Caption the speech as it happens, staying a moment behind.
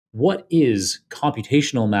What is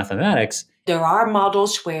computational mathematics? There are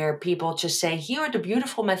models where people just say, here are the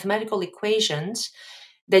beautiful mathematical equations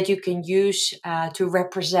that you can use to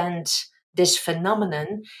represent this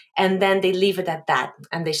phenomenon. And then they leave it at that.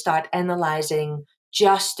 And they start analyzing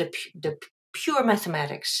just the pure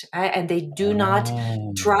mathematics. And they do not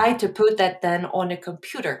Oh. try to put that then on a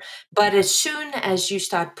computer. But as soon as you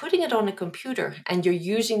start putting it on a computer and you're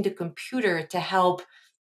using the computer to help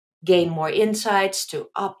gain more insights, to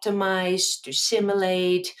optimize, to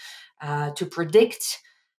simulate, to predict,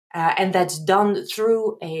 and that's done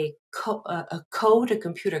through a code, a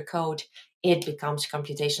computer code, it becomes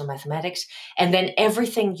computational mathematics. And then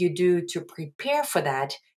everything you do to prepare for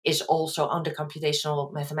that is also under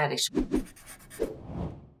computational mathematics.